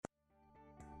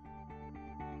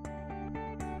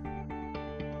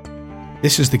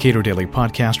This is the Cato Daily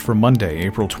Podcast for Monday,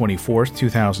 April 24th,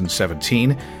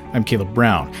 2017. I'm Caleb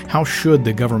Brown. How should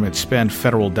the government spend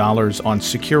federal dollars on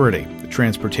security? The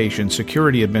Transportation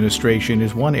Security Administration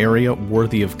is one area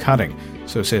worthy of cutting,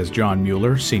 so says John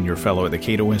Mueller, senior fellow at the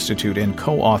Cato Institute and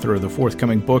co-author of the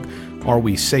forthcoming book, Are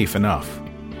We Safe Enough?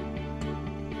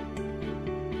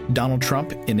 Donald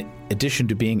Trump, in addition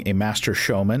to being a master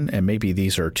showman, and maybe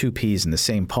these are two peas in the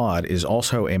same pod, is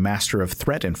also a master of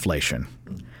threat inflation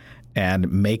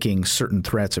and making certain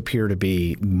threats appear to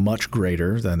be much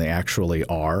greater than they actually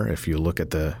are. If you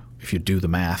do the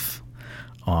math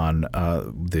on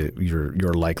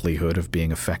your likelihood of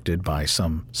being affected by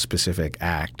some specific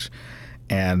act,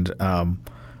 and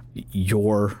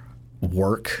your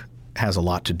work has a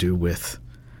lot to do with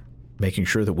making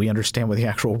sure that we understand what the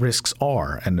actual risks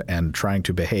are and trying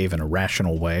to behave in a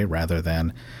rational way rather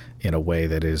than in a way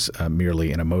that is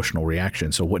merely an emotional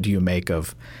reaction. So what do you make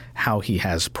of how he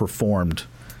has performed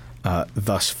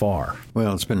thus far?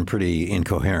 Well, it's been pretty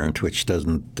incoherent, which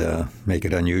doesn't make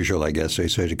it unusual, I guess. They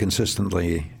say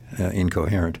consistently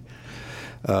incoherent.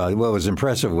 What was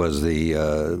impressive was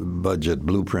the budget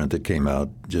blueprint that came out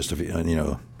just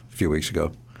a few weeks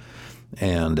ago.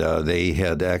 And they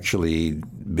had actually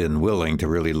been willing to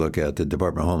really look at the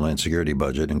Department of Homeland Security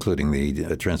budget, including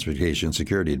the Transportation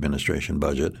Security Administration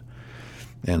budget,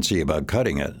 and see about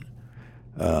cutting it.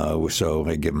 So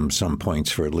I give them some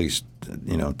points for at least,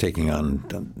 taking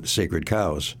on sacred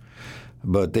cows.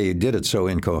 But they did it so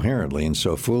incoherently and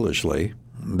so foolishly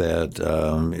that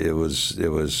it was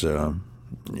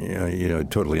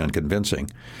totally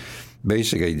unconvincing.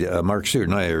 Basically, Mark Stewart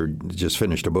and I just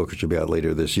finished a book which will be out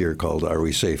later this year called "Are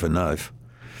We Safe Enough?"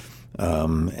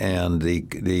 And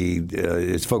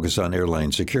it's focused on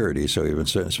airline security. So we've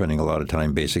been spending a lot of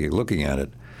time basically looking at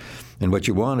it. And what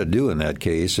you want to do in that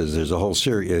case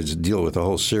is deal with a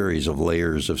whole series of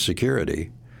layers of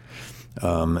security.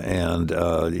 And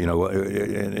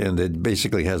it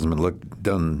basically hasn't been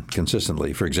done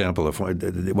consistently. For example, if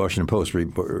the Washington Post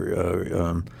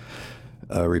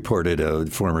reported a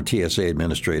former TSA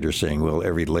administrator saying, well,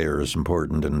 every layer is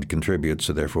important and contributes,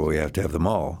 so therefore we have to have them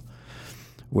all.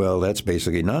 Well, that's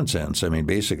basically nonsense. I mean,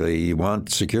 basically, you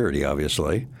want security,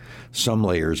 obviously. Some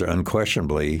layers are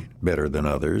unquestionably better than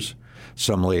others.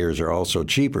 Some layers are also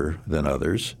cheaper than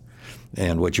others.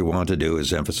 And what you want to do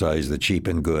is emphasize the cheap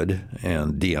and good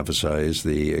and de-emphasize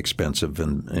the expensive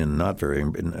and not very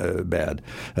bad.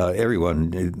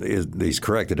 Everyone is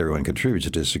correct that everyone contributes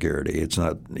to security. It's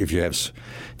not if you have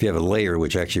a layer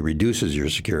which actually reduces your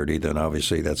security, then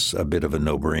obviously that's a bit of a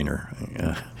no-brainer.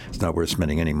 It's not worth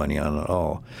spending any money on at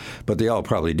all. But they all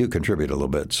probably do contribute a little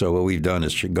bit. So what we've done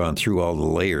is gone through all the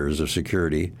layers of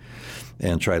security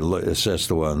and try to assess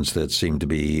the ones that seem to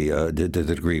be to the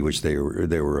degree which they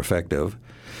were effective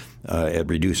at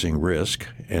reducing risk,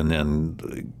 and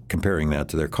then comparing that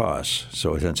to their costs.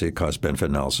 So essentially, cost-benefit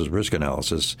analysis, risk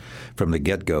analysis, from the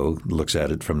get-go looks at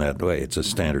it from that way. It's a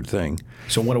standard thing.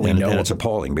 So what do we know? And it's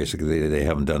appalling. Basically, they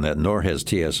haven't done that, nor has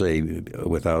TSA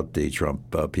without the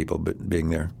Trump people being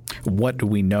there. What do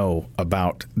we know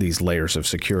about these layers of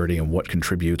security and what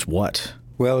contributes what?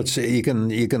 Well, it's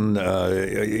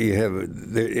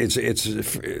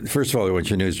first of all, what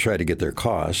you do is try to get their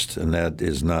cost, and that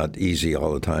is not easy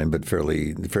all the time, but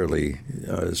fairly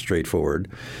straightforward.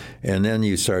 And then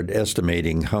you start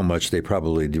estimating how much they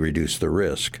probably reduce the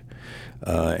risk,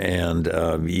 and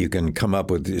you can come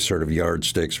up with these sort of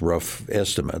yardsticks, rough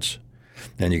estimates.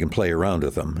 And you can play around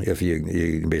with them. If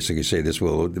you basically say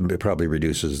it probably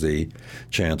reduces the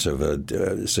chance of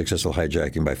a successful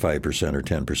hijacking by 5% or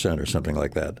 10% or something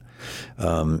like that.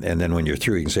 And then when you're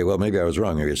through, you can say, well, maybe I was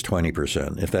wrong. Maybe it's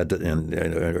 20%,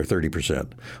 or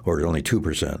 30%, or only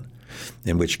 2%.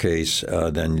 In which case,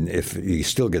 then if you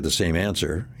still get the same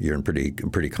answer, you're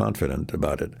pretty confident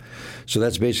about it. So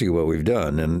that's basically what we've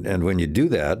done. And when you do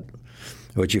that,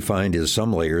 what you find is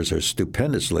some layers are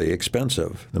stupendously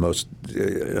expensive. The most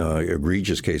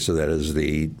egregious case of that is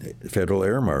the federal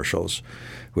air marshals,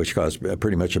 which cost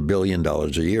pretty much $1 billion a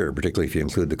year, particularly if you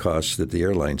include the costs that the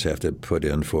airlines have to put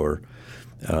in for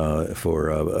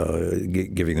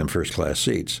giving them first-class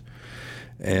seats.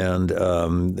 And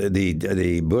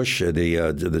the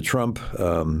Trump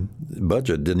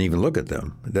budget didn't even look at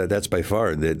them. That's by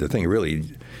far the thing. Really,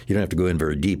 you don't have to go in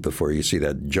very deep before you see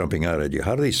that jumping out at you.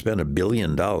 How do they spend $1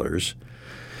 billion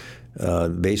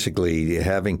basically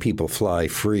having people fly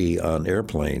free on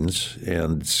airplanes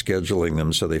and scheduling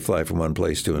them so they fly from one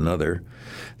place to another?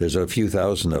 There's a few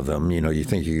thousand of them. You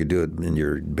think you could do it in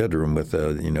your bedroom with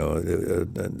a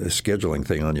scheduling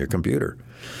thing on your computer.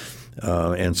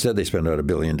 Instead, they spent about $1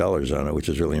 billion on it, which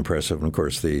is really impressive. And of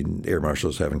course, the air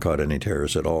marshals haven't caught any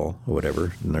terrorists at all, or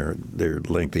whatever, in their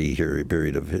lengthy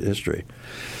period of history.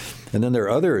 And then there are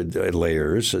other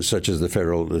layers, such as the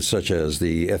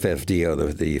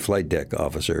FFD, the flight deck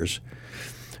officers,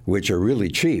 which are really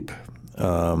cheap.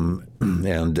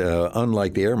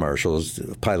 Unlike the air marshals,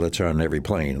 pilots are on every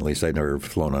plane. At least I've never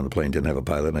flown on a plane, didn't have a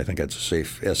pilot, and I think that's a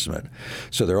safe estimate.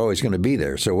 So they're always going to be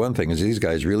there. So one thing is these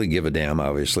guys really give a damn,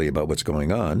 obviously, about what's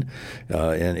going on.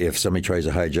 And if somebody tries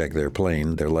to hijack their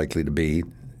plane, they're likely to be,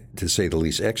 to say the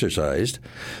least, exercised,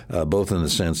 both in the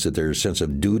sense that their sense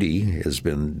of duty has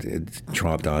been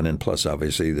tromped on, and plus,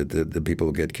 obviously, that the people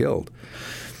will get killed.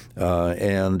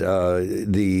 The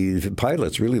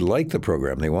pilots really like the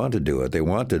program. They want to do it. They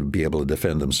want to be able to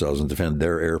defend themselves and defend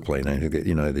their airplane. I think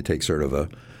that, they take sort of a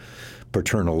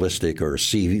paternalistic or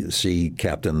sea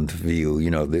captain view.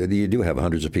 You do have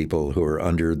hundreds of people who are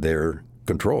under their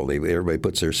control. Everybody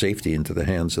puts their safety into the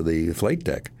hands of the flight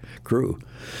deck crew.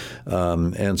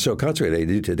 And so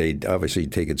consequently, they obviously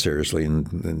take it seriously,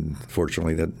 and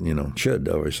fortunately that, should,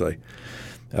 obviously.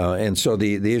 And so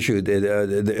the issue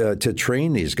to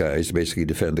train these guys to basically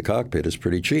defend the cockpit is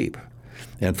pretty cheap.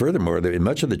 And furthermore, in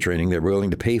much of the training, they're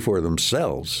willing to pay for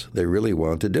themselves. They really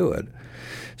want to do it.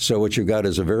 So what you've got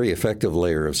is a very effective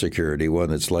layer of security, one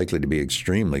that's likely to be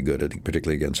extremely good,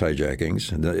 particularly against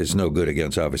hijackings. It's no good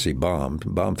against, obviously, bomb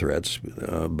threats,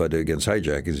 but against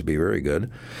hijackings it'd be very good.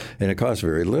 And it costs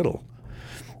very little.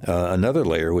 Another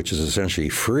layer, which is essentially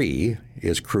free,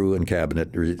 is crew and cabin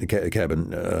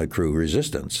crew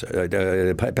resistance,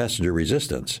 passenger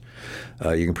resistance.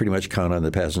 You can pretty much count on the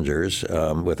passengers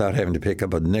without having to pick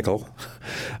up a nickel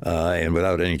and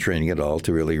without any training at all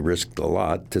to really risk a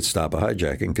lot to stop a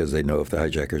hijacking, because they know if the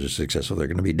hijackers are successful, they're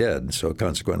going to be dead. So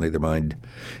consequently, their mind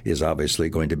is obviously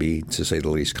going to be, to say the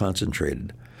least,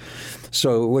 concentrated.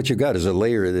 So what you've got is a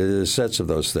layer, sets of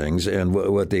those things. And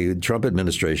what the Trump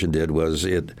administration did was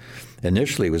it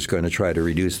initially was going to try to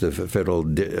reduce the federal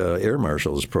air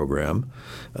marshals program,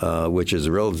 which is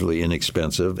relatively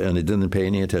inexpensive, and it didn't pay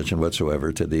any attention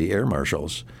whatsoever to the air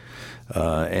marshals.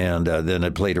 And then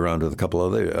it played around with a couple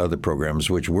other programs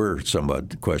which were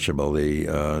somewhat questionable. The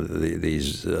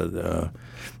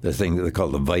thing that they call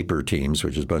the Viper teams,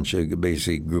 which is a bunch of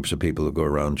basic groups of people who go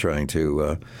around trying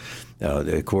to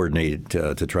coordinate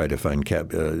to try to find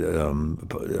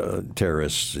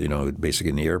terrorists,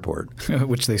 basically in the airport.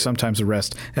 Which they sometimes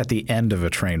arrest at the end of a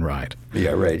train ride.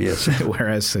 Yeah, right, yes.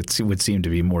 Whereas it would seem to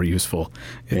be more useful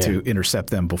to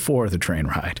intercept them before the train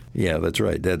ride. Yeah, that's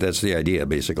right. That's the idea,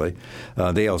 basically.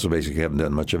 They also basically haven't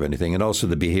done much of anything. And also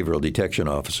the behavioral detection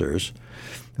officers,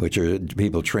 which are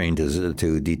people trained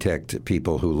to detect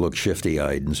people who look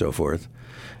shifty-eyed and so forth.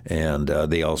 And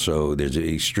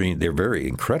they're very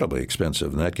incredibly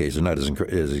expensive. In that case, they're not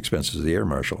as expensive as the air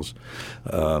marshals.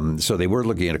 So they were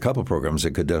looking at a couple programs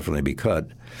that could definitely be cut,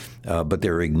 but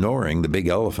they're ignoring the big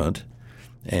elephant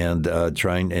and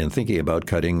thinking about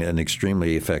cutting an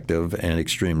extremely effective and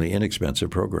extremely inexpensive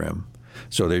program.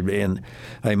 So and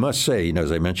I must say,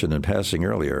 as I mentioned in passing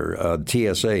earlier,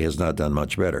 TSA has not done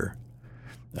much better.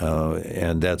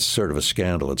 And that's sort of a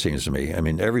scandal, it seems to me. I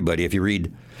mean, everybody, if you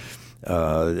read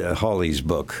Hawley's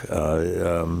book,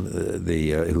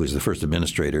 who was the first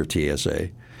administrator of TSA,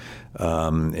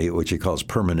 which he calls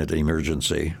Permanent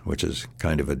Emergency, which is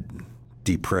kind of a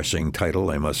depressing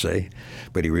title, I must say,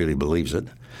 but he really believes it.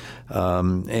 He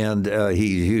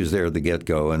was there at the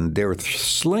get-go, and they were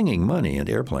slinging money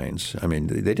into airplanes. I mean,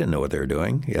 they didn't know what they were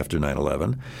doing after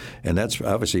 9/11, and that's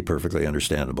obviously perfectly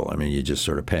understandable. I mean, you just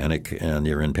sort of panic, and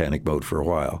you're in panic mode for a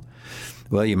while.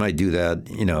 Well, you might do that,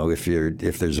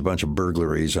 if there's a bunch of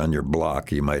burglaries on your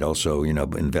block. You might also,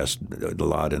 invest a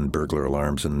lot in burglar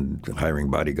alarms and hiring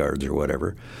bodyguards or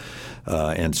whatever,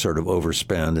 and sort of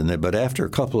overspend. But after a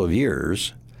couple of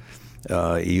years,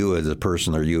 you as a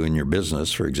person or you in your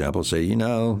business, for example, say,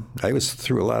 I was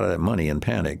through a lot of that money in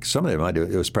panic. Some of it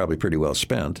was probably pretty well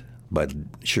spent by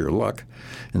sheer luck,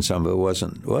 and some of it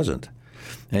wasn't.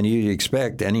 And you'd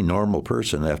expect any normal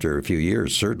person after a few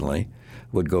years, certainly,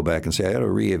 would go back and say, I ought to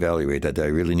reevaluate that. Do I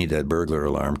really need that burglar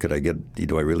alarm?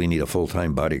 Do I really need a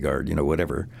full-time bodyguard?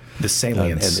 Whatever. The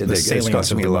salience. It's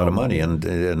costing me a lot of money, and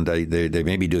they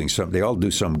may be doing some. They all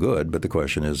do some good, but the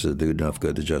question is, do they do enough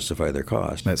good to justify their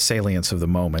cost? That salience of the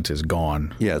moment is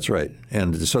gone. Yeah, that's right.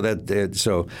 And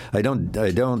so I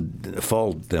don't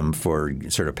fault them for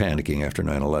sort of panicking after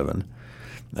 9/11.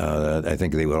 I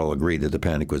think they would all agree that the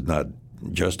panic was not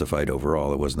justified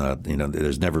overall. It was not,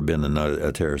 there's never been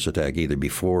a terrorist attack either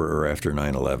before or after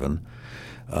 9/11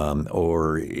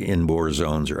 or in war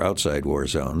zones or outside war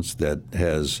zones that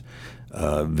has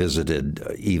visited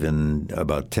even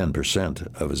about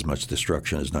 10% of as much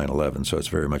destruction as 9/11. So it's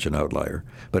very much an outlier.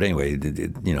 But anyway,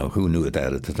 who knew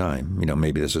that at the time?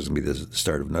 Maybe this is going to be the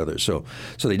start of another. So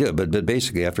they do. But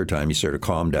basically, after a time, you sort of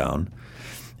calm down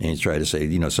and you try to say,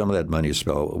 some of that money is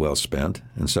well spent,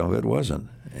 and some of it wasn't.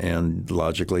 And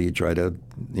logically, you try to,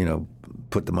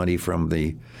 take the money from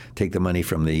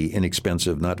the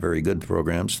inexpensive, not very good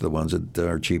programs to the ones that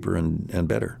are cheaper and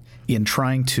better. In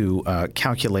trying to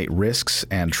calculate risks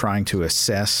and trying to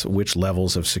assess which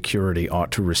levels of security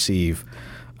ought to receive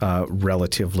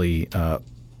relatively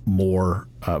more,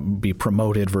 be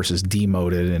promoted versus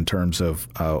demoted in terms of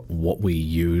what we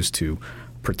use to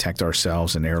protect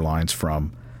ourselves and airlines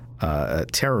from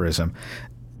terrorism,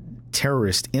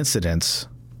 terrorist incidents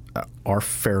are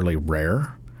fairly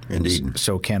rare. Indeed.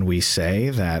 So can we say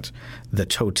that the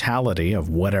totality of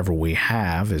whatever we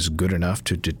have is good enough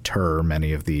to deter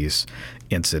many of these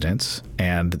incidents,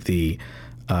 and the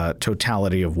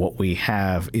totality of what we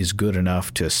have is good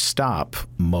enough to stop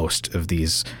most of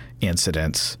these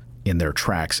incidents in their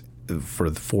tracks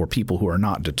for people who are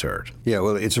not deterred? Yeah,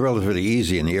 well, it's relatively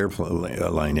easy in the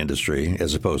airline industry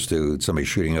as opposed to somebody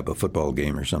shooting up a football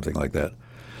game or something like that.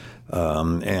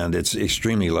 And it's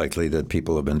extremely likely that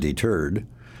people have been deterred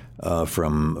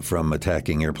from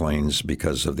attacking airplanes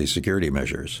because of these security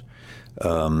measures.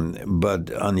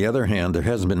 But on the other hand, there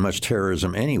hasn't been much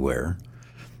terrorism anywhere.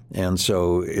 And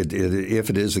so if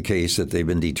it is the case that they've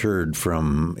been deterred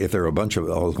from, if there are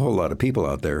a whole lot of people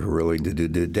out there who are willing to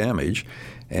do damage,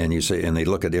 and they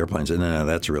look at airplanes and no,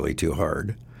 that's really too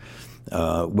hard.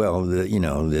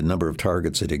 The number of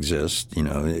targets that exist,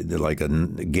 like a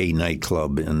gay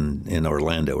nightclub in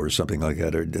Orlando or something like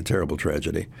that, are a terrible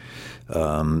tragedy.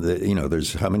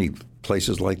 There's how many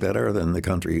places like that are there in the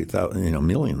country?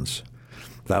 Millions,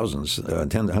 thousands,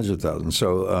 hundreds of thousands.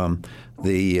 So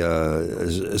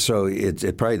so it's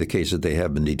probably the case that they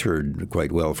have been deterred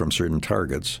quite well from certain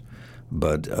targets.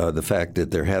 But the fact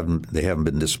that they haven't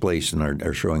been displaced and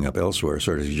are showing up elsewhere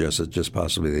sort of suggests that just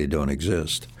possibly they don't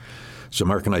exist. So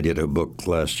Mark and I did a book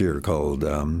last year called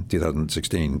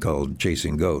 2016 called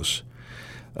Chasing Ghosts,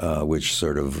 which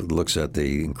sort of looks at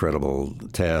the incredible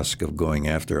task of going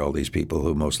after all these people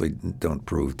who mostly don't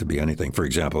prove to be anything. For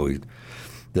example,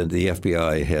 the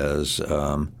FBI has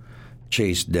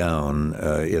chased down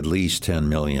at least 10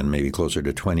 million, maybe closer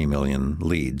to 20 million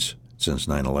leads since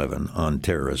 9/11 on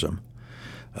terrorism.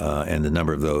 And the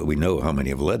number of those, we know how many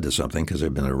have led to something because there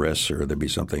have been arrests or there'd be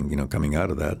something coming out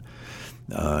of that.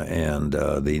 And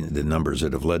the numbers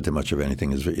that have led to much of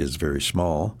anything is very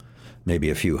small, maybe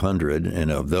a few hundred.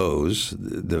 And of those,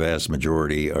 the vast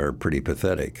majority are pretty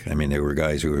pathetic. I mean, there were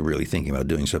guys who were really thinking about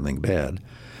doing something bad,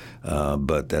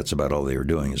 but that's about all they were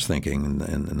doing is thinking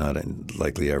and not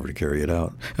likely ever to carry it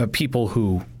out. People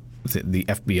who the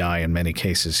FBI in many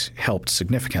cases helped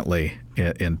significantly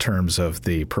in terms of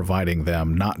the providing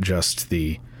them not just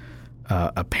the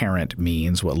apparent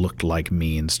means, what looked like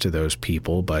means to those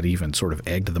people, but even sort of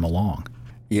egged them along.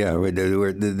 Yeah,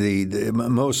 the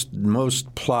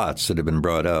most plots that have been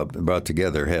brought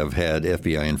together have had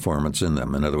FBI informants in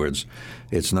them. In other words,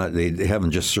 it's not they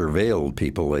haven't just surveilled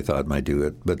people they thought might do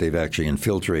it, but they've actually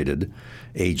infiltrated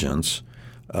agents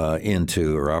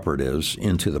or operatives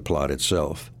into the plot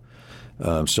itself.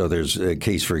 So there's a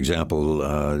case, for example,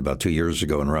 about 2 years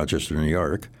ago in Rochester, New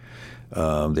York.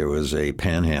 There was a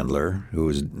panhandler who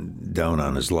was down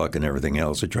on his luck and everything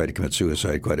else. He tried to commit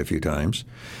suicide quite a few times,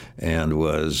 and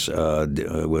he's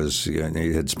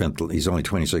only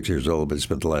 26 years old, but he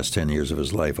spent the last 10 years of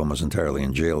his life almost entirely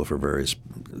in jail for various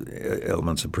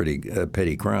elements of pretty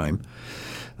petty crime.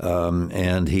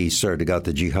 And he got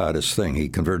the jihadist thing. He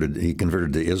converted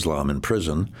to Islam in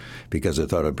prison because they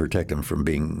thought it would protect him from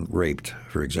being raped,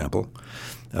 for example.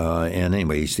 And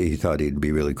anyway, he thought he'd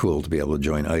be really cool to be able to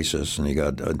join ISIS, and he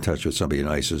got in touch with somebody in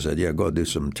ISIS and said, yeah, go do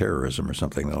some terrorism or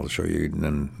something. I'll show you, and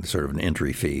then sort of an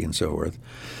entry fee and so forth.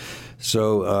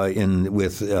 So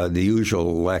with the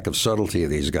usual lack of subtlety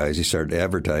of these guys, he started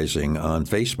advertising on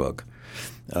Facebook.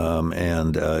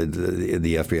 And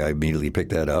the FBI immediately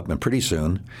picked that up, and pretty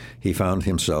soon he found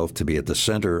himself to be at the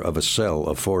center of a cell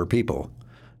of 4 people.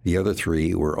 The other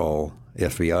 3 were all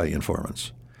FBI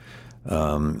informants.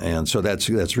 And so that's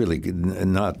really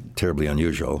not terribly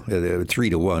unusual. 3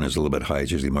 to 1 is a little bit high.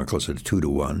 It's usually more closer to 2 to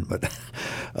 1. But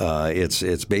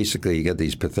it's basically you get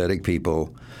these pathetic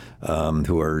people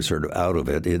who are sort of out of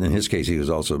it. In his case, he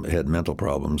had mental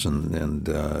problems and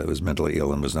was mentally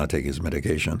ill and was not taking his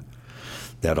medication.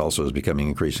 That also is becoming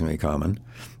increasingly common.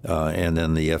 And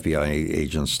then the FBI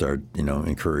agents start,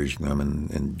 encouraging them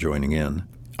and joining in.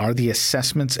 Are the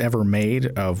assessments ever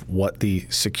made of what the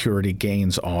security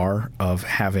gains are of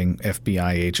having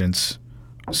FBI agents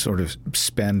sort of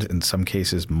spend, in some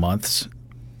cases, months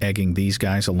egging these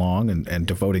guys along and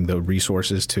devoting the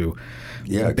resources to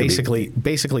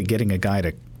basically getting a guy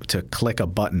to click a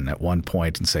button at one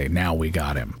point and say, now we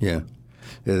got him? Yeah.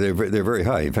 They're very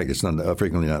high. In fact, it's not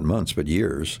frequently not months, but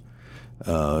years.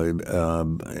 And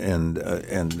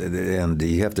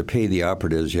you have to pay the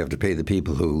operatives. You have to pay the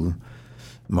people who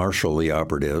marshal the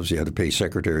operatives. You have to pay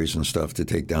secretaries and stuff to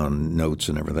take down notes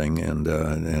and everything and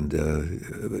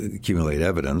accumulate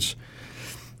evidence.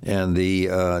 And the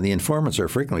informants are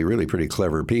frequently really pretty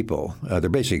clever people. They're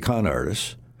basically con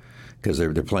artists because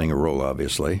they're playing a role,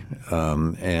 obviously.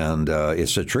 And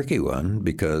it's a tricky one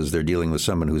because they're dealing with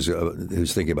someone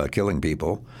who's thinking about killing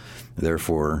people.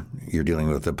 Therefore, you're dealing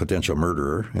with a potential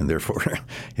murderer, and therefore,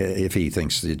 if he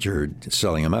thinks that you're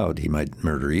selling him out, he might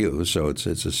murder you. So it's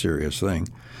a serious thing.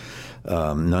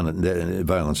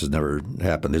 Violence has never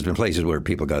happened. There's been places where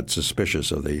people got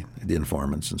suspicious of the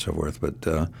informants and so forth, but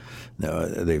no,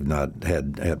 they've not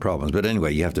had problems. But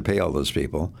anyway, you have to pay all those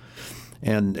people.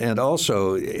 And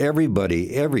also,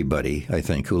 everybody, I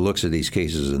think, who looks at these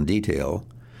cases in detail,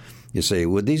 you say,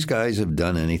 would these guys have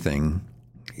done anything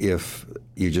if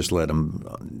you just let them,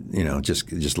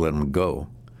 just let them go?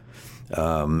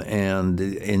 And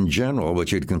in general,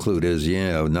 what you'd conclude is,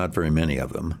 not very many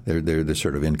of them. They're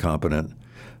sort of incompetent.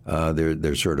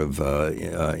 They're sort of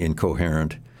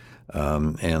incoherent,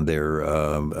 and they're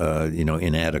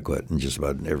inadequate in just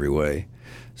about every way.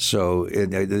 So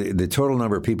the total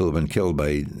number of people who have been killed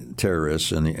by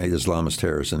terrorists and Islamist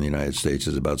terrorists in the United States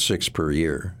is about 6 per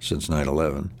year since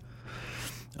 9/11.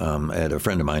 I had a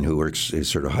friend of mine who is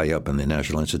sort of high up in the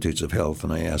National Institutes of Health,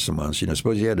 and I asked him once,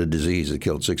 suppose you had a disease that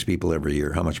killed 6 people every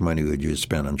year, how much money would you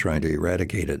spend on trying to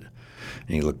eradicate it? And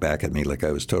he looked back at me like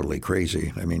I was totally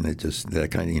crazy. I mean, it just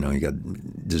that kind of, you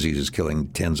got diseases killing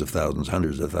tens of thousands,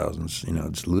 hundreds of thousands.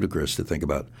 It's ludicrous to think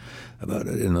about it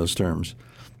in those terms.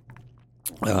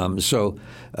 So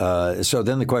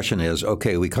then the question is,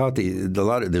 okay, we caught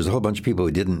there's a whole bunch of people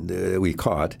we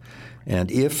caught.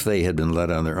 And if they had been let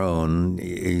on their own,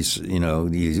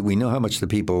 we know how much the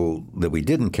people that we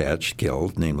didn't catch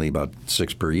killed, namely about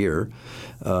 6 per year,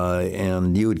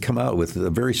 and you would come out with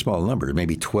a very small number,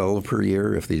 maybe 12 per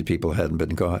year if these people hadn't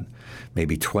been caught,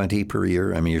 maybe 20 per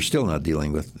year. I mean, you're still not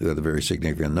dealing with a very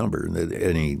significant number.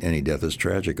 Any death is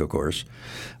tragic, of course,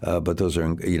 but those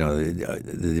are,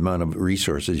 the amount of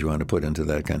resources you want to put into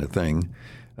that kind of thing.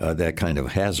 That kind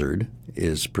of hazard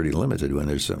is pretty limited when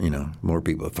there's,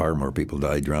 far more people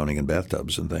die drowning in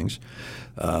bathtubs and things.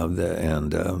 And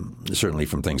certainly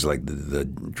from things like the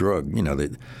drug,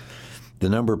 the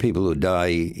number of people who die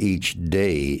each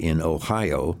day in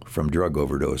Ohio from drug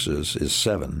overdoses is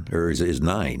 7, or is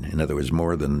 9. In other words,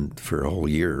 more than for a whole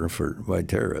year by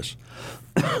terrorists.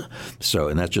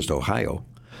 And that's just Ohio.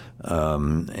 So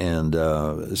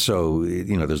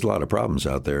there's a lot of problems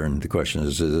out there, and the question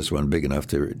is this one big enough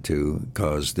to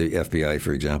cause the FBI,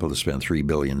 for example, to spend $3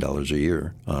 billion a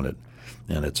year on it?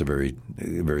 And it's a very,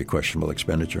 very questionable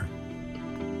expenditure.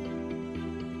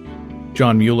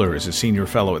 John Mueller is a senior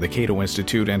fellow at the Cato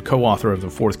Institute and co-author of the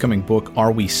forthcoming book,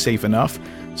 Are We Safe Enough?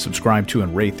 Subscribe to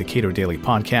and rate the Cato Daily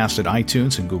Podcast at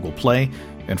iTunes and Google Play,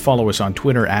 and follow us on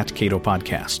Twitter @Cato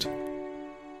Podcast.